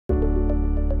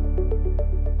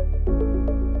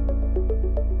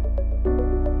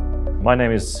My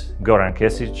name is Goran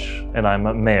Kesic and I'm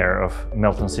a Mayor of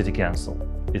Melton City Council.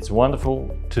 It's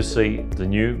wonderful to see the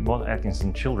new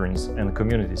Atkinson Children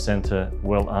Community Centre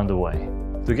well underway.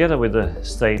 Together with the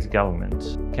state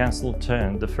government, Council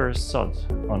turned the first sod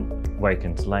on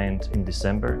vacant land in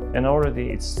December and already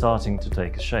it's starting to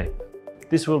take shape.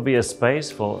 This will be a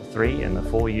space for 3- and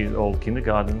 4-year-old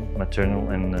kindergarten, maternal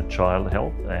and child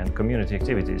health and community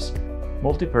activities.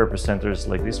 Multi-purpose centres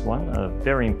like this one are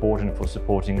very important for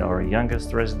supporting our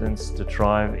youngest residents to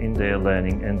thrive in their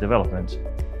learning and development.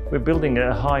 We're building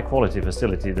a high-quality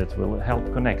facility that will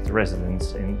help connect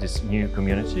residents in this new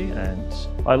community, and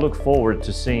I look forward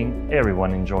to seeing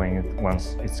everyone enjoying it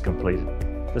once it's completed.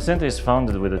 The centre is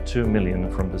funded with $2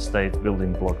 million from the state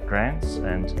building block grants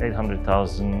and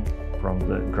 $800,000 from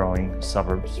the Growing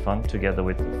Suburbs Fund, together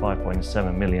with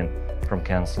 $5.7 million from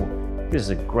Council. This is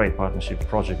a great partnership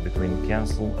project between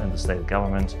Council and the state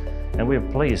government, and we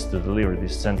are pleased to deliver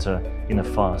this centre in a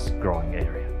fast-growing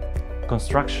area.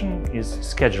 Construction is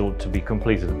scheduled to be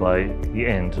completed by the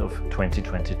end of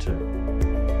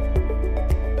 2022.